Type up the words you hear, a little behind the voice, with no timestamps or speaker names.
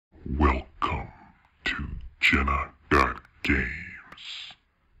Welcome to Jenna Games.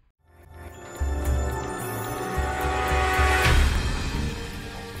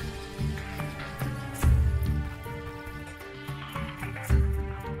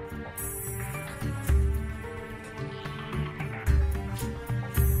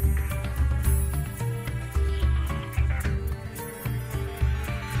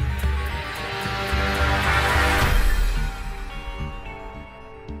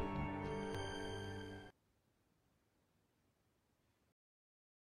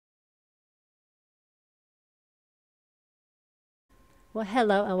 Well,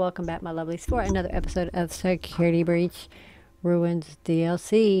 hello and welcome back, my lovelies, for another episode of Security Breach Ruins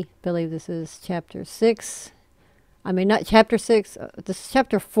DLC. I believe this is chapter 6. I mean, not chapter 6. This is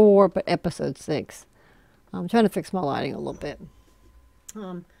chapter 4, but episode 6. I'm trying to fix my lighting a little bit.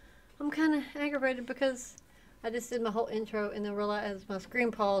 I'm kind of aggravated because I just did my whole intro and then realized my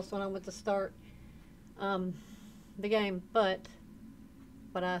screen paused when I went to start the game. But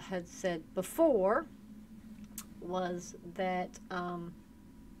what I had said before was that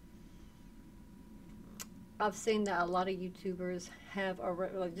I've seen that a lot of YouTubers have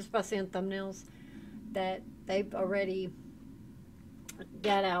already, like just by seeing thumbnails, that they've already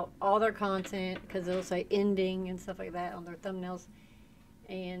got out all their content because it'll say ending and stuff like that on their thumbnails,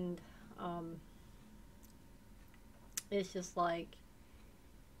 and it's just like,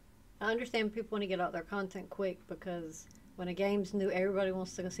 I understand people want to get out their content quick because when a game's new, everybody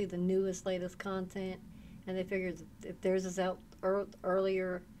wants to go see the newest, latest content. And they figured if theirs is out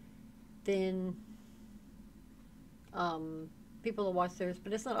earlier, then people will watch theirs.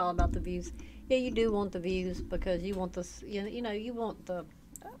 But it's not all about the views. Yeah, you do want the views because you want this. You know, you want the.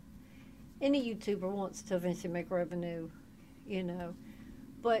 Any YouTuber wants to eventually make revenue, you know,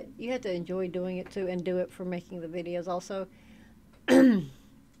 but you have to enjoy doing it too, and do it for making the videos also. And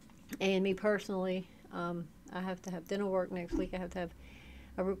me personally, I have to have dental work next week. I have to have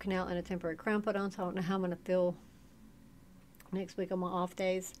a root canal and a temporary crown put on, so I don't know how I'm going to feel next week on my off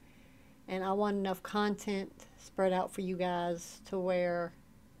days. And I want enough content spread out for you guys to where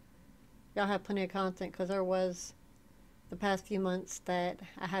y'all have plenty of content, because there was the past few months that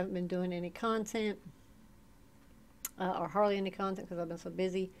I haven't been doing any content or hardly any content because I've been so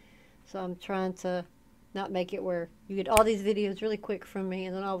busy. So I'm trying to not make it where you get all these videos really quick from me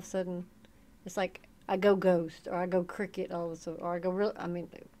and then all of a sudden it's like I go ghost, or I go cricket all of a sudden, or I go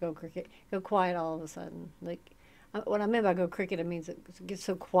go cricket, go quiet all of a sudden. Like, what I mean by go cricket, it means it gets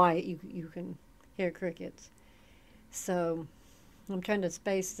so quiet you can hear crickets. So I'm trying to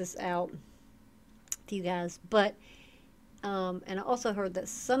space this out to you guys, but and I also heard that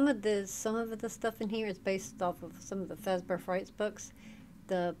some of the stuff in here is based off of some of the Fazbear Frights books,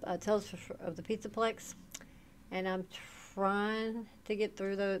 the Tales of the Pizzaplex, and I'm trying to get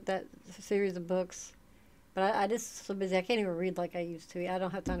through that series of books. But I just so busy I can't even read like I used to. I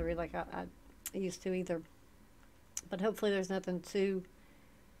don't have time to read like I used to either. But hopefully there's nothing too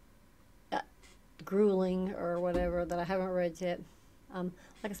grueling or whatever that I haven't read yet. Like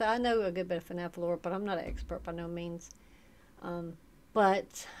I said, I know a good bit of FNAF lore, but I'm not an expert by no means. In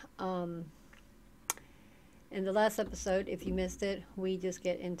the last episode, if you missed it, we just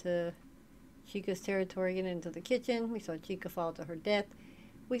get into Chica's territory and into the kitchen. We saw Chica fall to her death.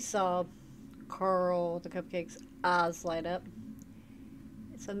 We saw Carl, the Cupcake's eyes light up.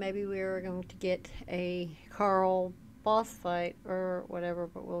 So maybe we're going to get a Carl boss fight or whatever,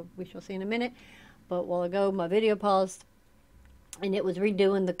 but we shall see in a minute. But a while ago, my video paused, and it was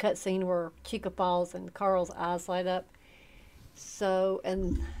redoing the cutscene where Chica falls and Carl's eyes light up. So,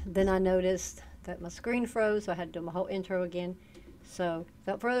 and then I noticed that my screen froze, so I had to do my whole intro again. So,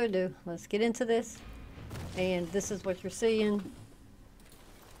 without further ado, let's get into this. And this is what you're seeing,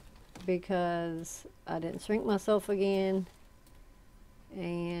 because I didn't shrink myself again,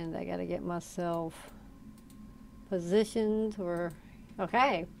 and I gotta get myself positioned where,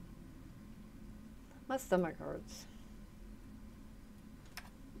 okay, my stomach hurts.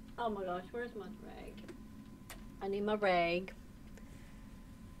 Oh my gosh, where's my rag? I need my rag.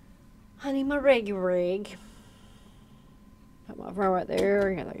 I need my rag. Put my phone right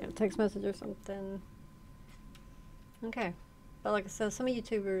there. I get a text message or something. Okay. But like I said, some of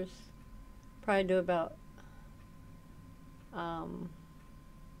YouTubers probably do about a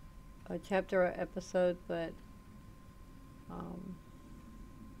chapter or episode, but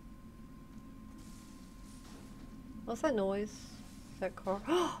what's that noise? Is that car?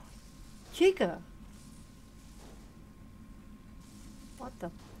 Chica! What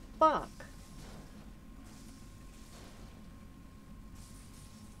the fuck?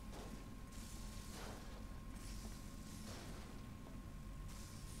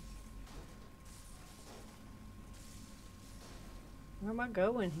 Where am I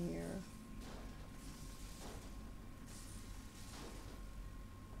going here?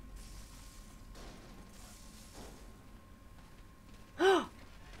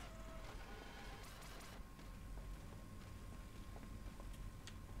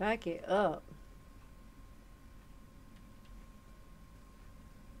 Back it up.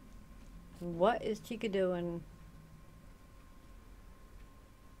 What is Chica doing?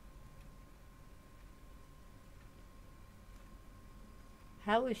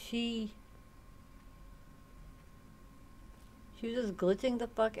 How is she? She was just glitching the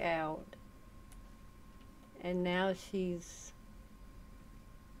fuck out. And now she's...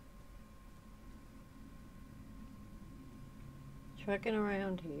 trekking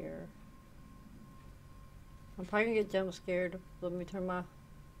around here. I'm probably gonna get jump scared. Let me turn my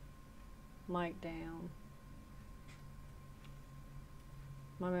mic down.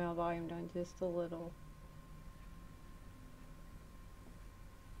 My volume down just a little.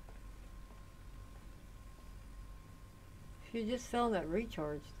 She just fell in that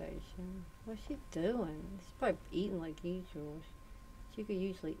recharge station. What's she doing? She's probably eating like usual. She could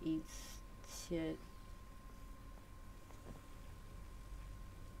usually eat shit.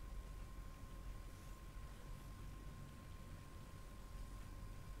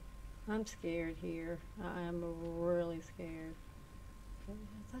 I'm scared here. I am really scared. I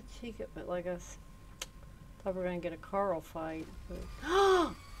thought she could, but like I thought we were gonna get a Carl fight.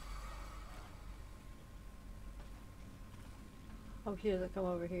 Oh, she doesn't come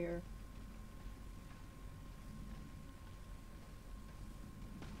over here.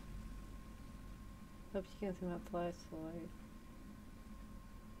 Hope she can't see my flashlight.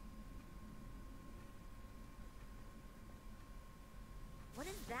 What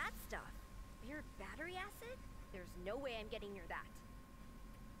is that stuff? Pure battery acid? There's no way I'm getting near that.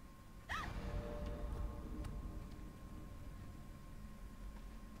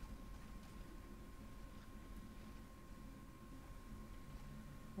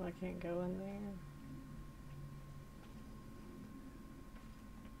 Well, I can't go in there.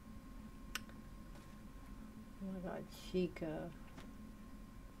 Oh my god, Chica.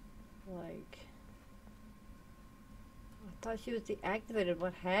 Like... I thought she was deactivated.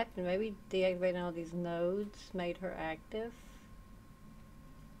 What happened? Maybe deactivating all these nodes made her active.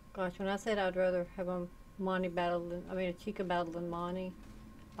 Gosh, when I said I'd rather have a Monty battle than, I mean a Chica battle than Monty,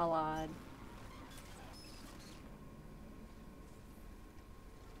 I lied.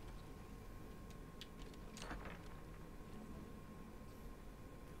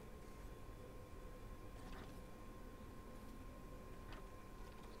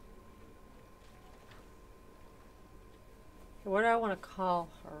 What do I want to call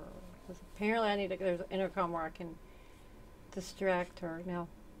her? Because apparently I need to, there's an intercom where I can distract her. Now,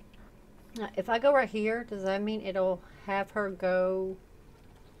 if I go right here, does that mean it'll have her go?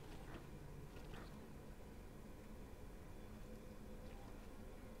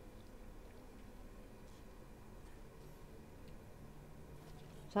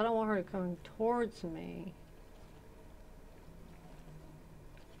 So I don't want her to come towards me.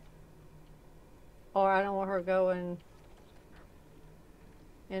 Or I don't want her going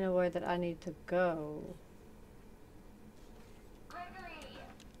in a way that I need to go. Gregory,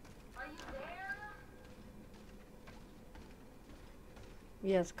 are you there?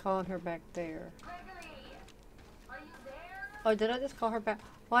 Yes, calling her back there. Gregory, are you there? Oh, did I just call her back?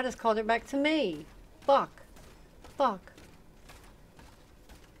 Oh, I just called her back to me. Fuck. Fuck.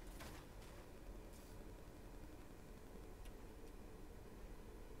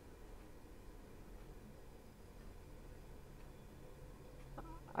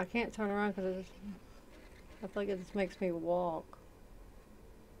 I can't turn around because I feel like it just makes me walk.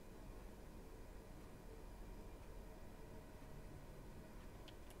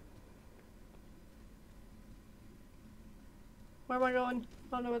 Where am I going?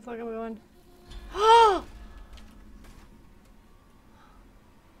 I don't know where the fuck I'm going. Oh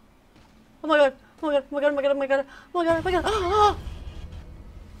my god! Oh my god! Oh my god! Oh my god! Oh my god! Oh my god! Oh my god! Oh!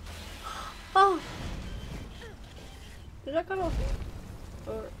 Oh! Did I cut off?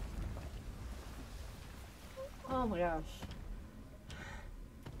 Or... Oh my gosh.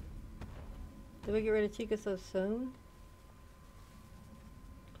 Did we get rid of Chica so soon?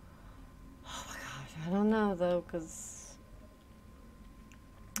 Oh my gosh, I don't know though, because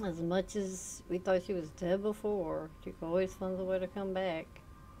as much as we thought she was dead before, Chica always finds a way to come back.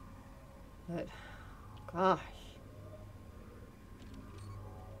 But, gosh.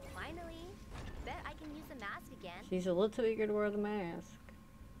 Finally. Bet I can use the mask again. She's a little too eager to wear the mask.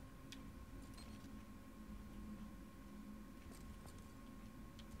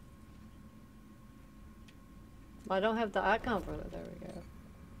 I don't have the icon for it. There we go.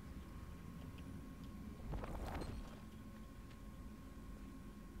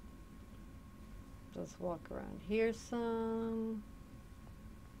 Let's walk around here some.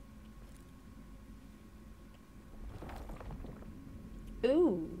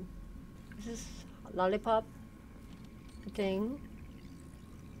 Ooh, this is a lollipop thing.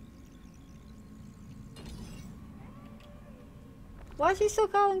 Why is he still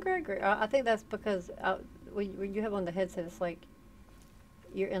calling Gregory? I think that's because when you have on the headset, it's like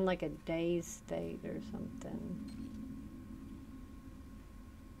you're in like a dazed state or something.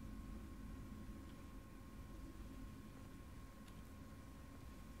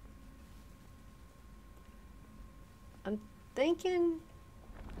 I'm thinking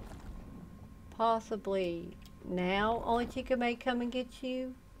possibly now only Chica may come and get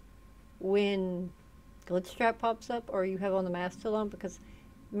you when glitch trap pops up or you have on the mask still on, because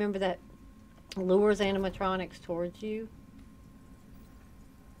remember that lures animatronics towards you.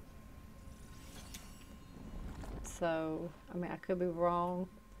 So, I mean, I could be wrong.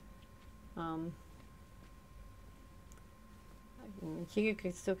 Chica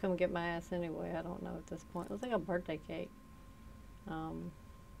could still come get my ass anyway. I don't know at this point. It looks like a birthday cake.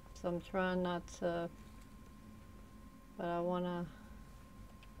 So I'm trying not to, but I want to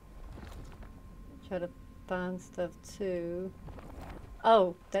try to find stuff too.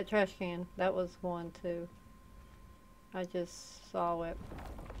 Oh, that trash can. That was one too. I just saw it.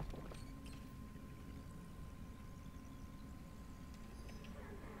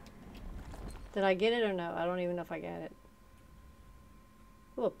 Did I get it or no? I don't even know if I got it.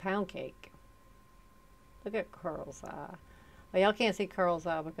 Ooh, a pound cake. Look at Curl's eye. Well, y'all can't see Curl's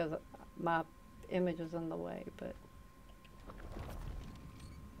eye because my image is in the way, but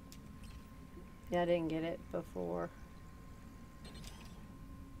yeah, I didn't get it before.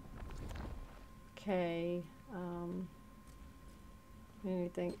 Okay,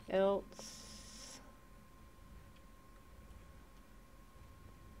 anything else?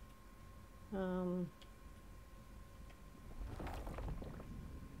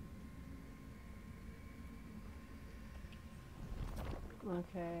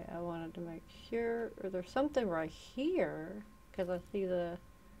 Okay, I wanted to make sure, or there's something right here, because I see the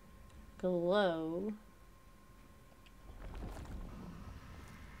glow.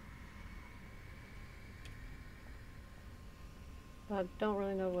 I don't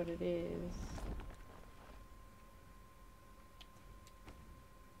really know what it is.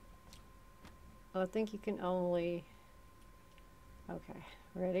 I think you can only... Okay,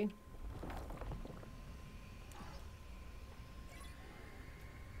 ready?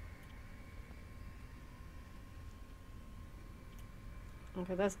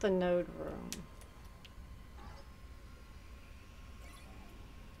 Okay, that's the node room.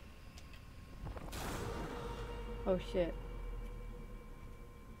 Oh shit.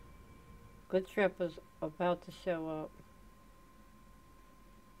 Glitch trap is about to show up.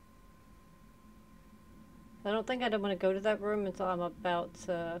 I don't think I don't want to go to that room until I'm about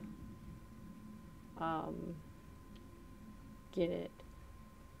to get it.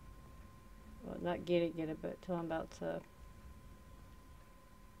 Well, not get it, but until I'm about to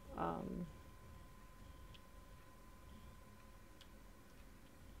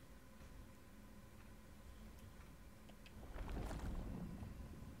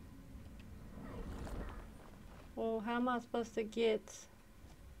well, how am I supposed to get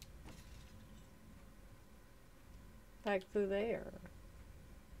back through there?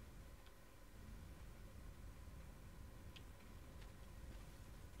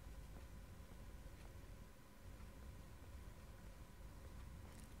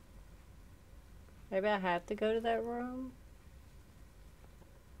 Maybe I have to go to that room?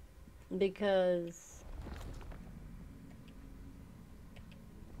 Because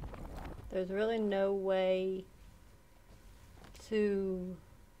there's really no way to...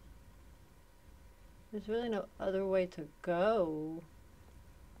 There's really no other way to go.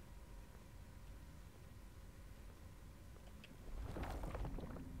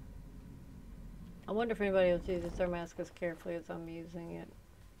 I wonder if anybody else uses their mask as carefully as I'm using it.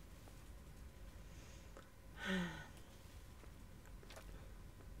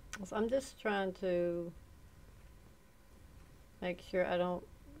 So I'm just trying to make sure I don't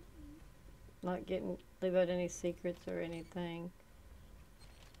leave out any secrets or anything.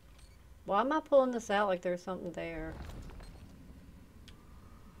 Why am I pulling this out like there's something there?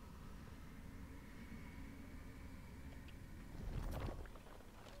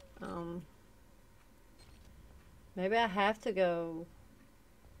 Maybe I have to go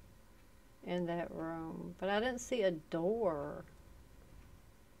in that room, but I didn't see a door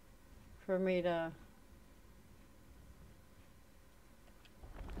for me to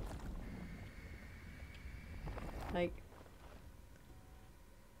Like,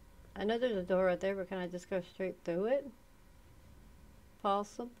 I know there's a door right there, but can I just go straight through it?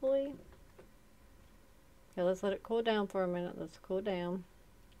 Possibly. Okay, let's let it cool down for a minute. Let's cool down.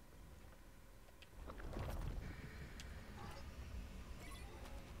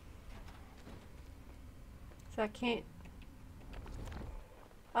 So I can't.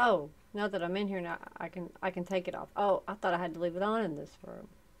 Oh, now that I'm in here now, I can take it off. Oh, I thought I had to leave it on in this room.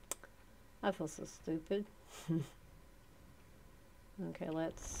 I feel so stupid. Okay,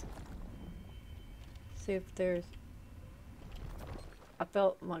 let's see if there's. I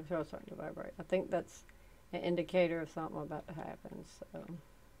felt my throat starting to vibrate. I think that's an indicator of something about to happen. So,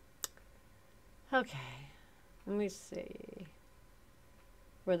 okay, let me see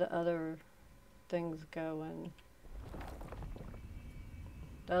where the other things go. And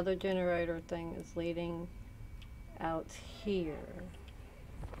the other generator thing is leading out here.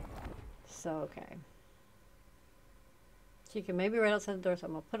 So, okay. She can maybe right outside the door, so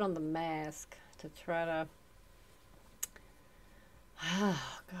I'm going to put on the mask to try to...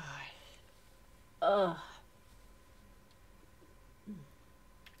 Oh, gosh. Ugh.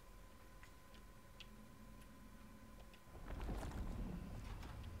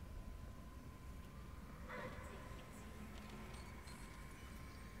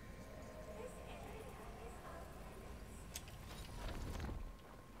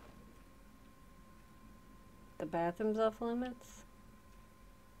 The bathroom's off limits?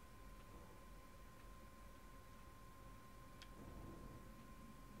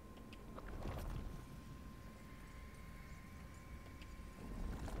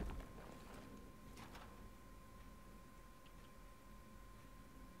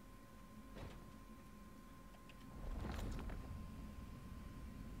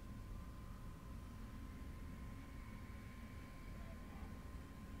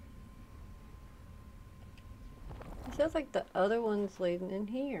 It feels like the other one's leading in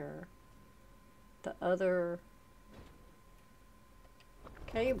here. The other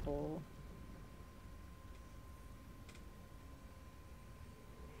cable.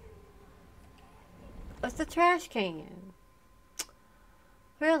 That's the trash can.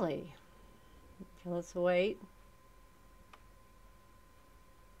 Really? Okay, let's wait.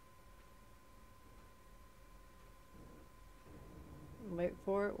 Wait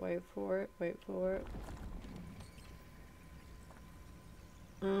for it, wait for it, wait for it.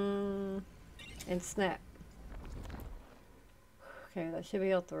 And snap. Okay, that should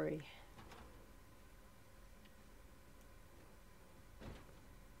be all three.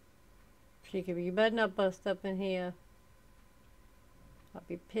 She could be better not bust up in here. I'll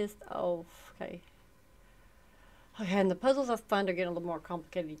be pissed off. Okay. Okay, and the puzzles I find are getting a little more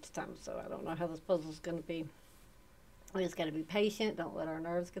complicated each time, so I don't know how this puzzle's going to be. We just got to be patient. Don't let our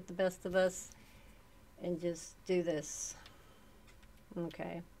nerves get the best of us. And just do this.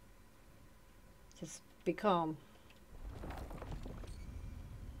 Okay. Just be calm.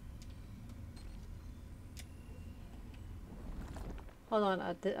 Hold on,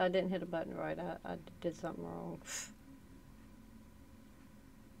 I didn't hit a button right. I did something wrong.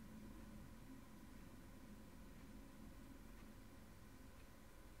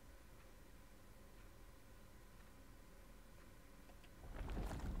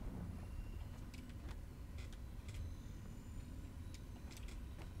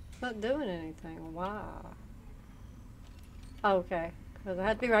 It's not doing anything. Why? Oh, okay. Because I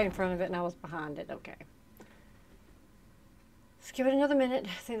had to be right in front of it and I was behind it. Okay. Let's give it another minute.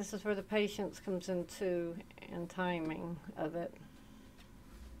 I think this is where the patience comes into and timing of it.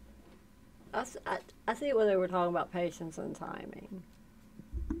 I see where they were talking about patience and timing.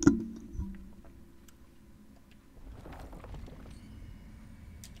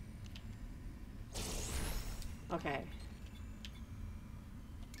 Okay.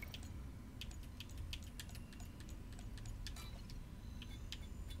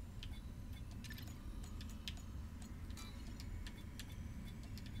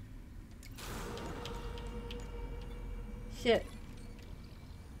 Shit.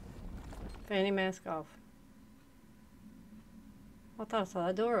 Fanny mask off. I thought I saw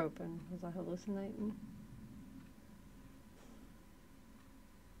that door open. Was I hallucinating?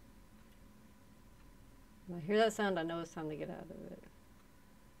 When I hear that sound, I know it's time to get out of it.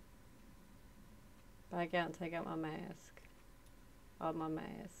 Back out and take out my mask. Off my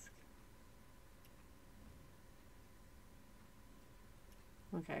mask.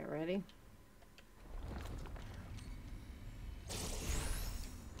 Okay, ready?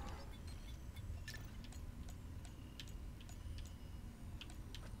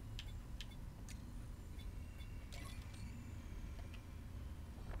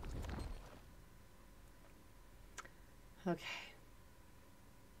 Okay.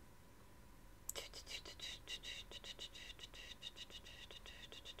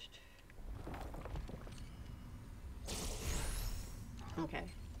 Okay.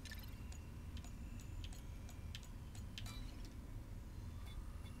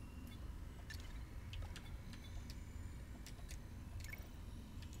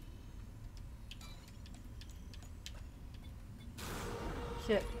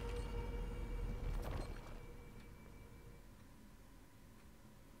 Shit.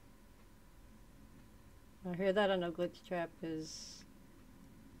 I hear that. I know glitch trap is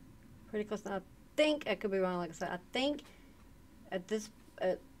pretty close. Now, I think I could be wrong. Like I said, I think at this,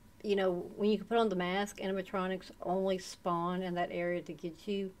 you know, when you can put on the mask, animatronics only spawn in that area to get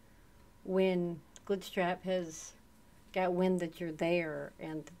you when glitch trap has got wind that you're there,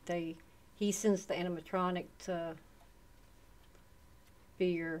 and he sends the animatronic to be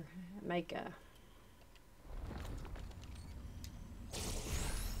your maker.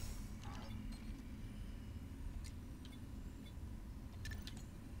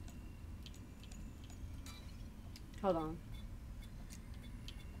 Hold on.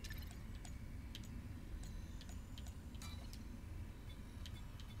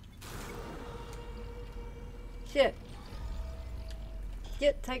 Shit.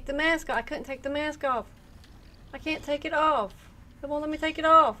 Take the mask off. I couldn't take the mask off. I can't take it off. It won't let me take it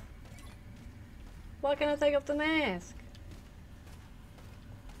off. Why can't I take off the mask?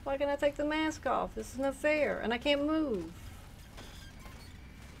 Why can't I take the mask off? This is not fair. And I can't move.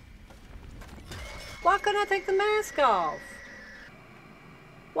 Why couldn't I take the mask off?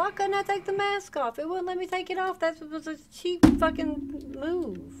 Why couldn't I take the mask off? It wouldn't let me take it off. That was a cheap fucking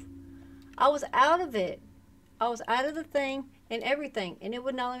move. I was out of it. I was out of the thing and everything, and it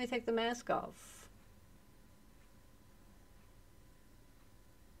would not let me take the mask off.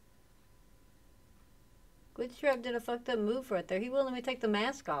 Glitch Trap did a fucked up move right there. He wouldn't let me take the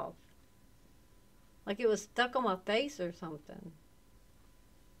mask off. Like it was stuck on my face or something.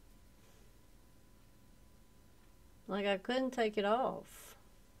 Like I couldn't take it off.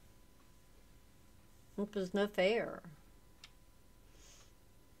 It was no fair.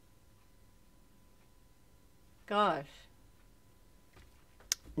 Gosh.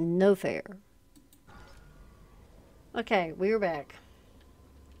 No fair. Okay, we're back.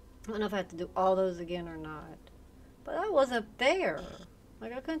 I don't know if I have to do all those again or not. But that wasn't fair.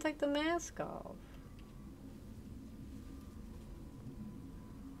 Like I couldn't take the mask off.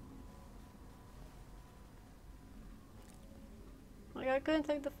 Like I couldn't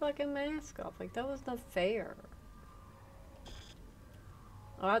take the fucking mask off. Like that was not fair.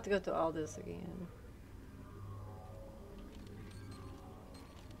 I'll have to go through all this again.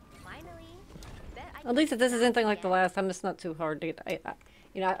 At least if this is anything like the last time, it's not too hard to get.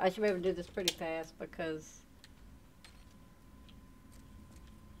 You know, I should be able to do this pretty fast because.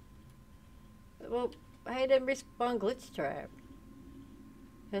 Well, hey, it didn't respawn glitch trap.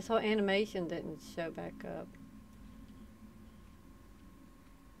 His whole animation didn't show back up.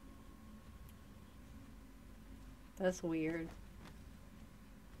 That's weird.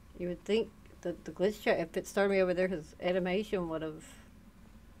 You would think that the glitch trap, if it started me over there, his animation would have.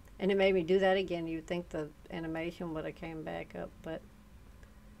 And it made me do that again. You'd think the animation would have came back up, but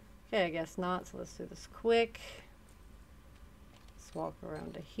okay, I guess not. So let's do this quick. Let's walk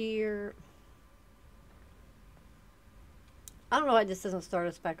around to here. I don't know why it just doesn't start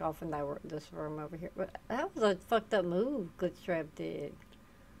us back off in this room over here. But that was a fucked up move Glitch Trap did.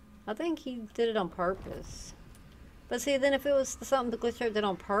 I think he did it on purpose. But see, then if it was something the Glitch Trap did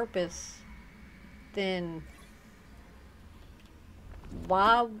on purpose, then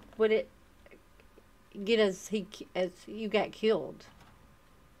why would it get as you got killed?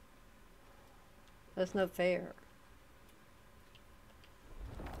 That's not fair.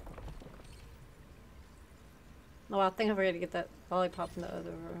 Oh, I think I forgot to get that lollipop in the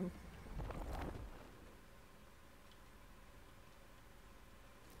other room.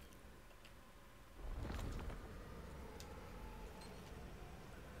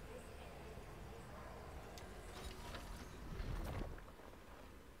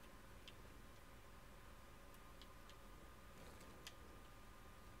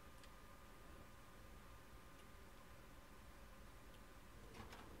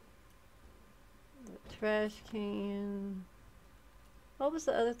 Trash can. What was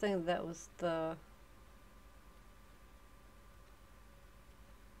the other thing that was the...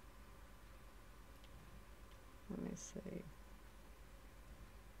 Let me see.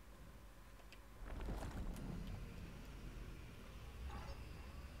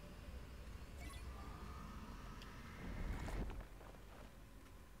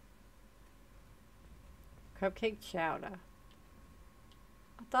 Cupcake chowder.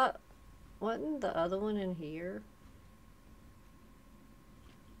 I thought, wasn't the other one in here?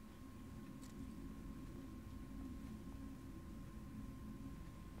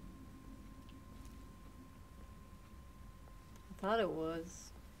 I thought it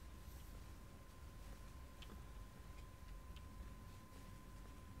was.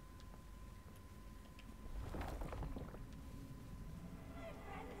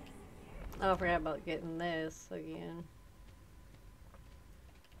 Oh, I forgot about getting this again.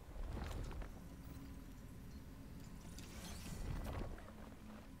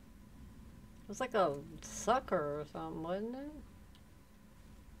 It was like a sucker or something, wasn't it?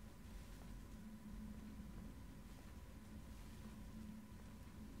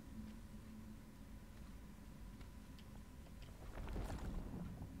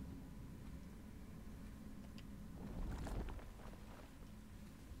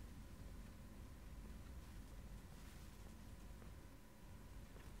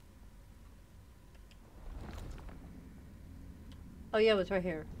 Oh yeah, it was right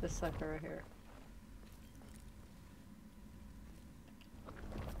here. This sucker right here.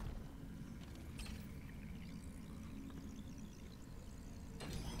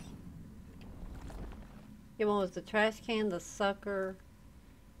 Yeah, one was the trash can, the sucker,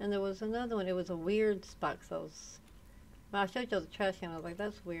 and there was another one. It was a weird box. When I showed you the trash can, I was like,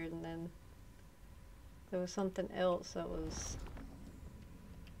 that's weird, and then there was something else that was...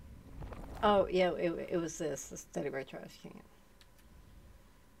 Oh, yeah, it was this teddy bear trash can.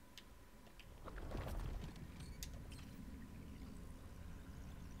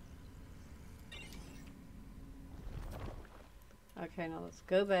 Okay, now let's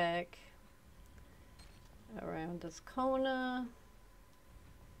go back around this corner.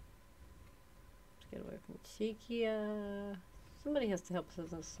 Let's get away from Chikia. Somebody has to help us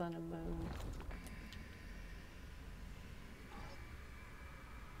in the sun and moon.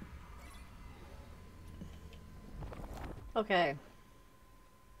 Okay.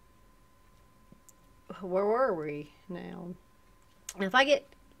 Where were we now? If I get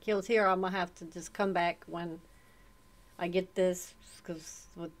killed here, I'm gonna have to just come back when I get this, because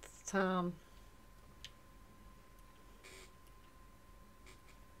with time.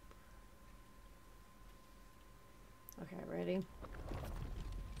 Okay, ready?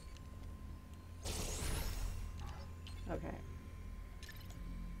 Okay.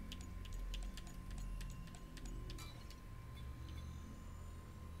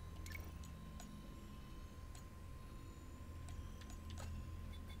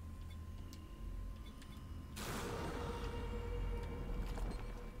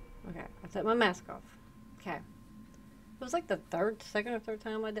 Okay, I took my mask off. Okay. It was like the second or third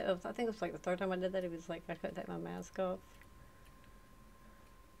time I did. I think it was like the third time I did that. It was like I couldn't take my mask off.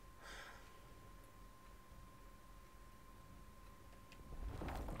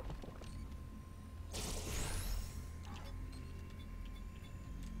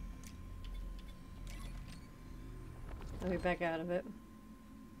 Let me back out of it.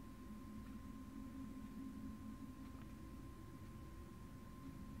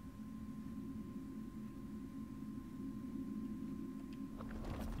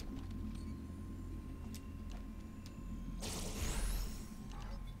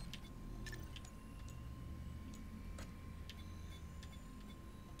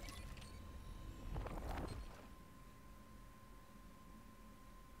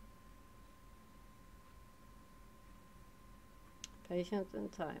 Patience and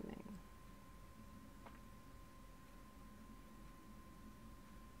timing.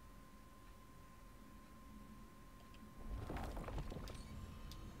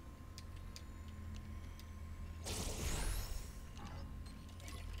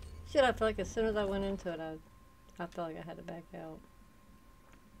 Shit, I feel like as soon as I went into it, I felt like I had to back out.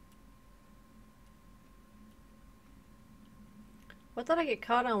 What did I get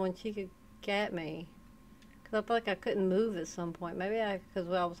caught on when she could get me? Because I felt like I couldn't move at some point. Maybe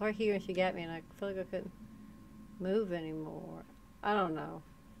because I was right here and she got me and I feel like I couldn't move anymore. I don't know.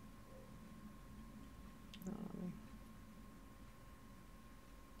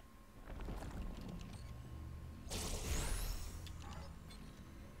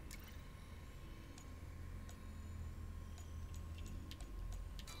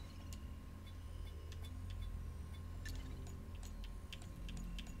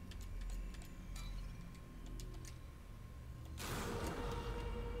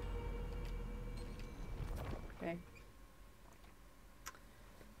 Okay.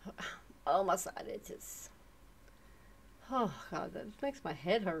 Oh, my side itches. Oh, God, that makes my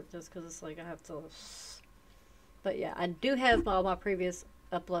head hurt just because it's like I have to... But yeah, I do have all my previous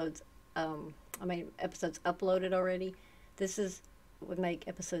uploads episodes uploaded already. This would make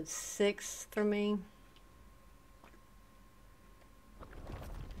episode 6 for me.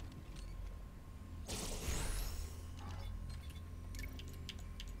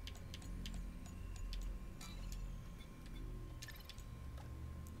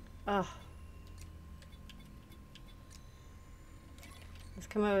 Oh. Let's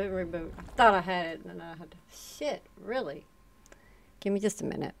come over and reboot. I thought I had it, and then I had to... Shit, really? Give me just a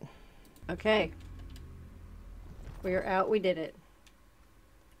minute. Okay. We are out. We did it.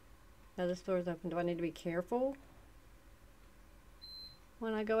 Now the store's open. Do I need to be careful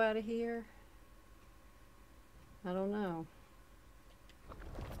when I go out of here? I don't know.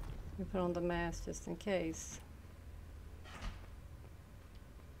 Let me put on the mask just in case.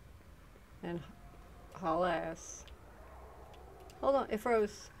 And haul ass. Hold on, it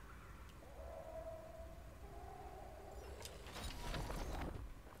froze.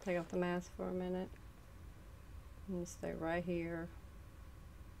 Take off the mask for a minute. And stay right here.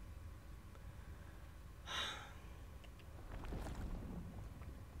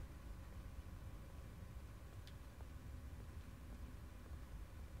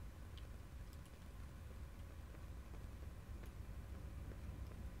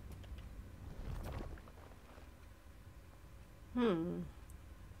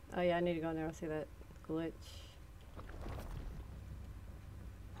 Oh yeah, I need to go in there. I'll see that glitch.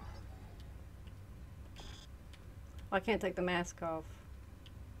 I can't take the mask off.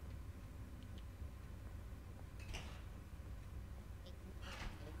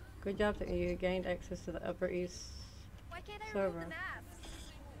 Good job that you gained access to the Upper East server.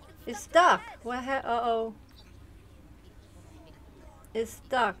 It's stuck. What uh-oh. It's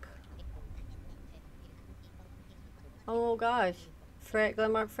stuck. Oh gosh.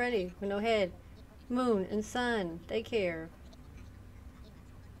 Glenmark Freddy with no head. Moon and Sun. Daycare.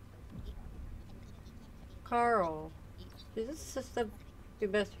 Carl. Is this just your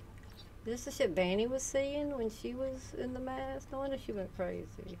best? Is this the shit Vanny was seeing when she was in the mask? No wonder she went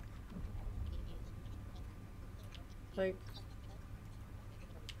crazy. Like.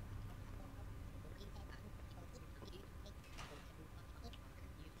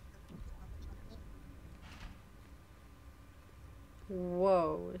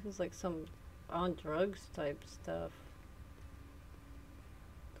 Whoa, this is like some on drugs type stuff.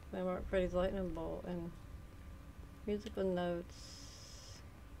 Glenmark Freddy's lightning bolt and musical notes.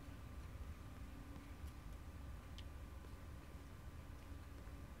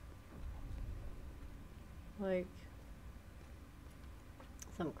 Like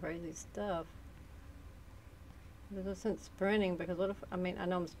some crazy stuff. There's no sense sprinting because what if, I mean, I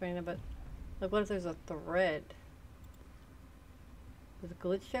know I'm sprinting, but like what if there's a thread? Is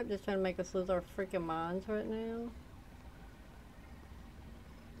Glitch Trap just trying to make us lose our freaking minds right now?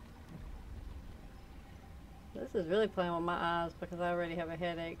 This is really playing with my eyes because I already have a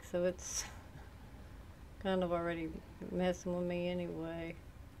headache, so it's kind of already messing with me anyway.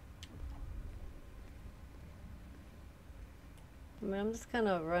 I mean, I'm just kind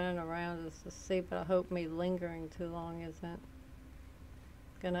of running around just to see, but I hope me lingering too long isn't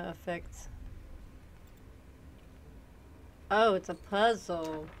gonna affect... Oh, it's a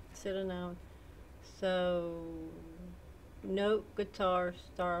puzzle. Should have known. So, note, guitar,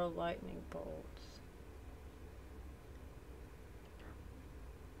 star, lightning bolts.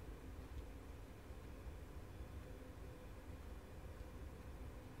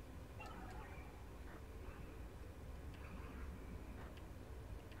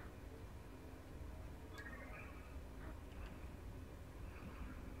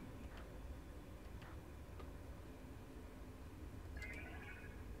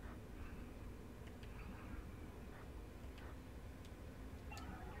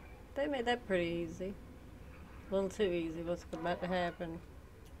 They made that pretty easy. A little too easy. What's about to happen?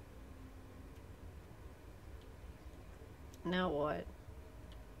 Now what?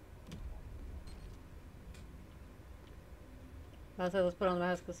 I said let's put on the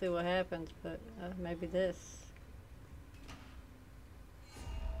mask and see what happens, but maybe this.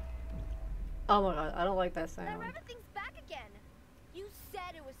 Oh my god, I don't like that sound. Now everything's back again. You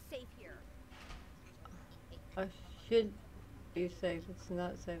said it was safe here. I should be safe. It's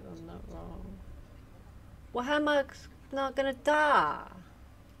not safe. I'm not wrong. Well, how am I not gonna die?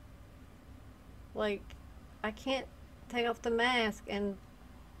 Like, I can't take off the mask and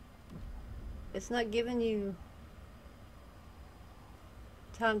it's not giving you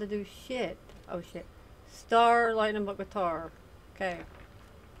time to do shit. Oh shit. Star, lightning bolt, guitar. Okay.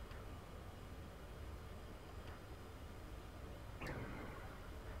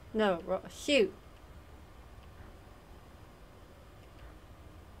 No, shoot.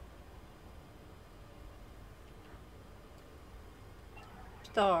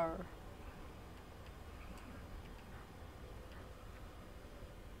 star.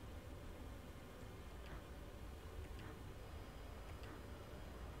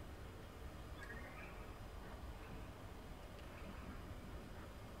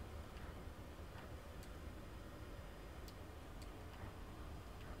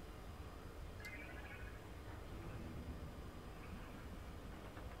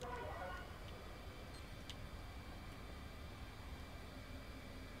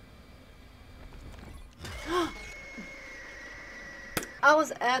 I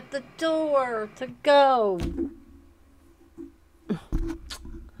was at the door to go.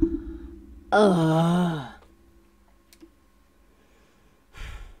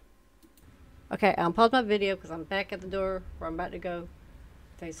 Okay, I'll pause my video because I'm back at the door where I'm about to go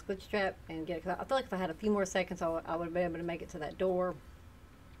face glitch trap and get it. Cause I feel like if I had a few more seconds, I would have been able to make it to that door.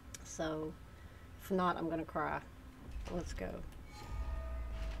 So, if not, I'm gonna cry. Let's go.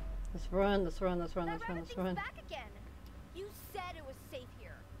 Let's run, let's run, let's run, let's run, let's run. Back again. You said it was safe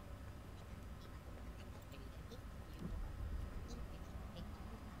here.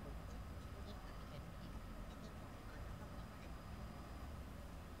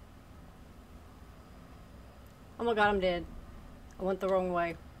 Oh my god, I'm dead. I went the wrong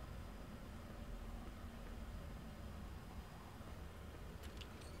way.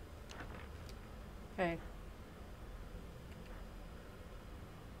 Okay.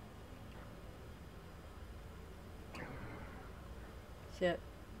 Shit.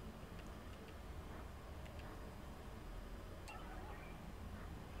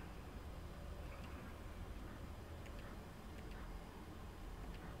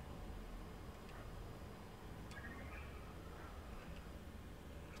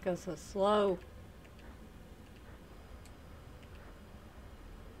 Go so slow.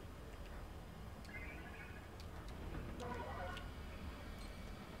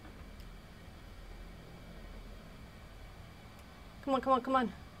 Come on, come on, come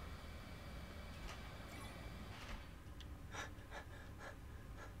on.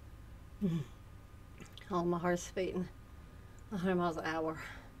 Oh, my heart's beating 100 miles an hour.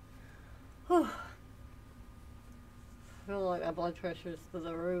 Whew. I feel like my blood pressure's through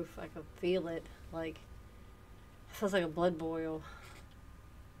the roof. I can feel it. Like, it feels like a blood boil.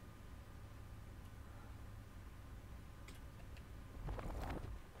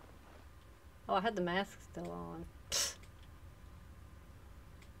 Oh, I had the mask still on.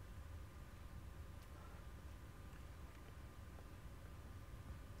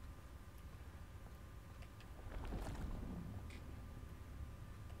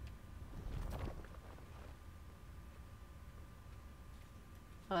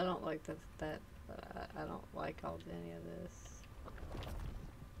 I don't like that I don't like any of this.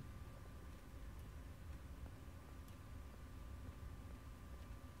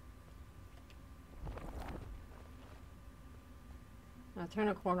 When I turn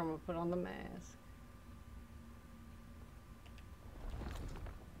a corner, I'm gonna put on the mask.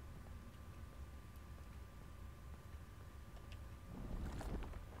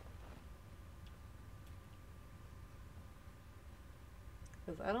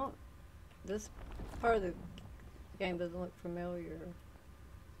 Because I don't, this part of the game doesn't look familiar.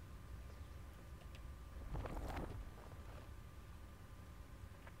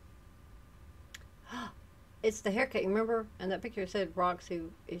 It's the haircut, you remember? And that picture said Roxy,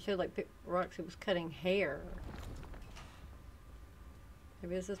 it showed like Roxy was cutting hair.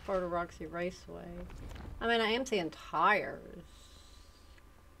 Maybe this is part of Roxy Raceway. I mean, I am seeing tires.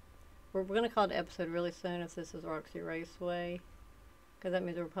 We're going to call the episode really soon if this is Roxy Raceway. Because that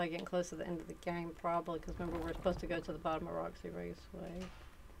means we're probably getting close to the end of the game, probably. Because remember, we're supposed to go to the bottom of Roxy Raceway.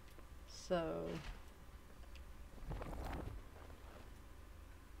 So...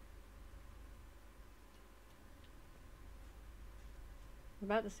 I'm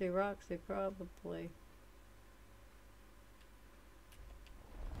about to see Roxy, probably.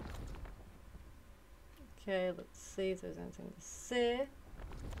 Okay, let's see if there's anything to see.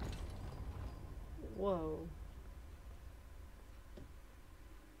 Whoa.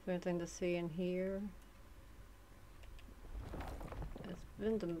 Is there anything to see in here? It's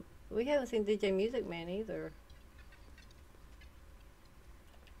been the... We haven't seen DJ Music Man either.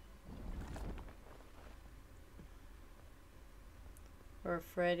 Or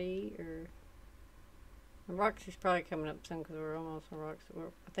Freddy, or... And Roxy's probably coming up soon because we're almost on Roxy. We're,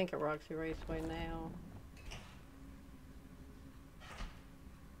 I think, at Roxy Raceway now.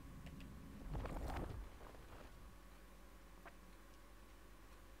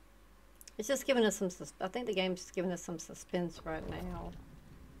 It's just giving us some... I think the game's just giving us some suspense right now.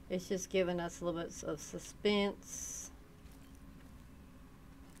 It's just giving us a little bit of suspense.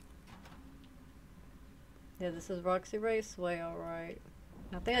 Yeah, this is Roxy Raceway, alright.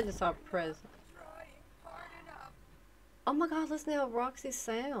 I think I just saw a present. Oh my god, listen to how Roxy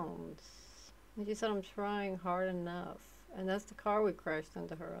sounds. And she said I'm trying hard enough. And that's the car we crashed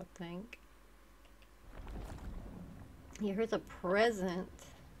into her, I think. Yeah, here's a present.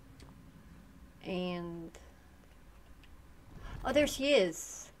 And... oh, there she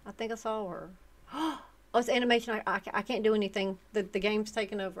is. I think I saw her. Oh, it's animation. I can't do anything. The game's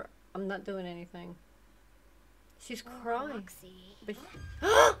taking over. I'm not doing anything. She's crying. Roxy. But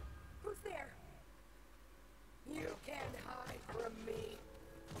Who's there? You can't hide from me.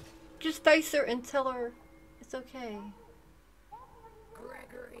 just face her and tell her it's okay.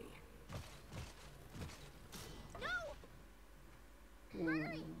 Gregory. No!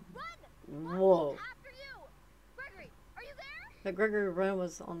 Gregory, run! Whoa. After you! Gregory, are you there? The Gregory Run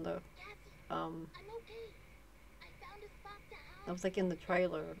was on the, I'm okay. I found a spot to hide. I was like in the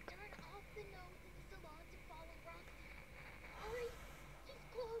trailer. Turn off the nose in the salon to follow Roxy. Hurry, she's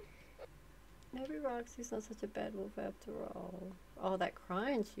close. Maybe Roxy's not such a bad wolf after all. All that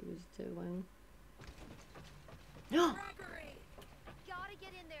crying she was doing. No. Gregory. Gotta get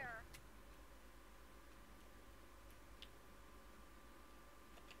in there.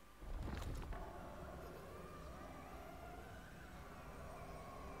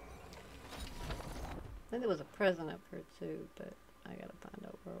 I think there was a present up here too, but I gotta find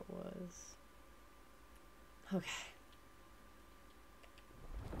out where it was. Okay.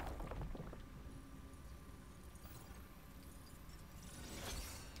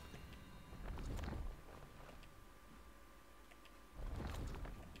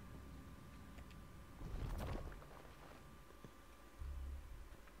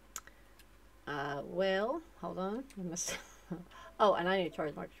 Well, hold on. I must. Oh, and I need to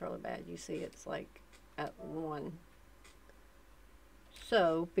charge my controller badge. You see, it's like at 1.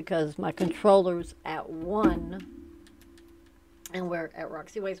 So, because my controller's at 1, and we're at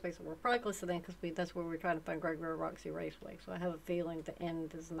Roxy Raceway, so we're probably close to that because that's where we're trying to find Gregory Roxy Raceway. So I have a feeling the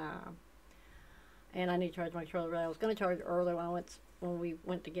end is nigh. And I need to charge my controller. I was going to charge it earlier when we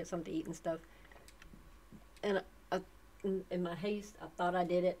went to get something to eat and stuff. And in my haste, I thought I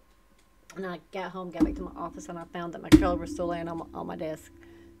did it. And I got home, got back to my office, and I found that my controller was still laying on my desk,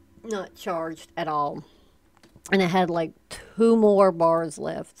 not charged at all. And it had like 2 more bars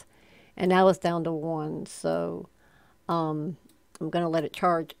left, and now it's down to 1. So I'm gonna let it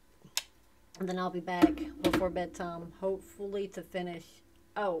charge, and then I'll be back before bedtime, hopefully to finish.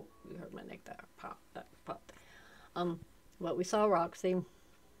 Oh, you heard my neck there pop. That popped. But we saw Roxy,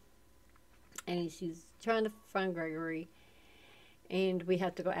 and she's trying to find Gregory. And we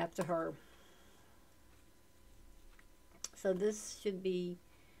have to go after her. So this should be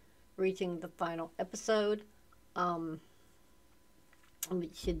reaching the final episode. It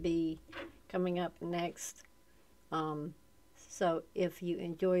should be coming up next. So if you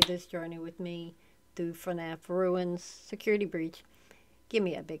enjoy this journey with me through FNAF Ruins Security Breach, give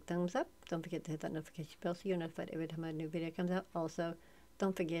me a big thumbs up. Don't forget to hit that notification bell so you're notified every time a new video comes out. Also,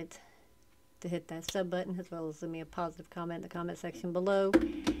 don't forget to hit that sub button, as well as leave me a positive comment in the comment section below.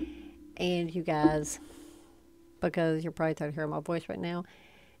 And you guys, because you're probably tired of hearing my voice right now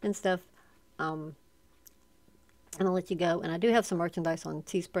and stuff, and I'll let you go. And I do have some merchandise on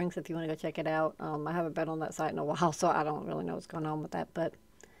Teespring, so if you want to go check it out. I haven't been on that site in a while, so I don't really know what's going on with that. But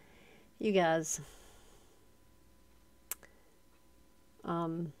you guys,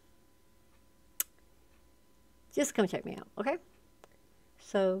 just come check me out, okay?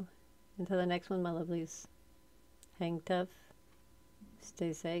 So until the next one, my lovelies, hang tough,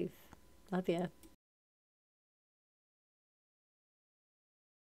 stay safe. Love ya.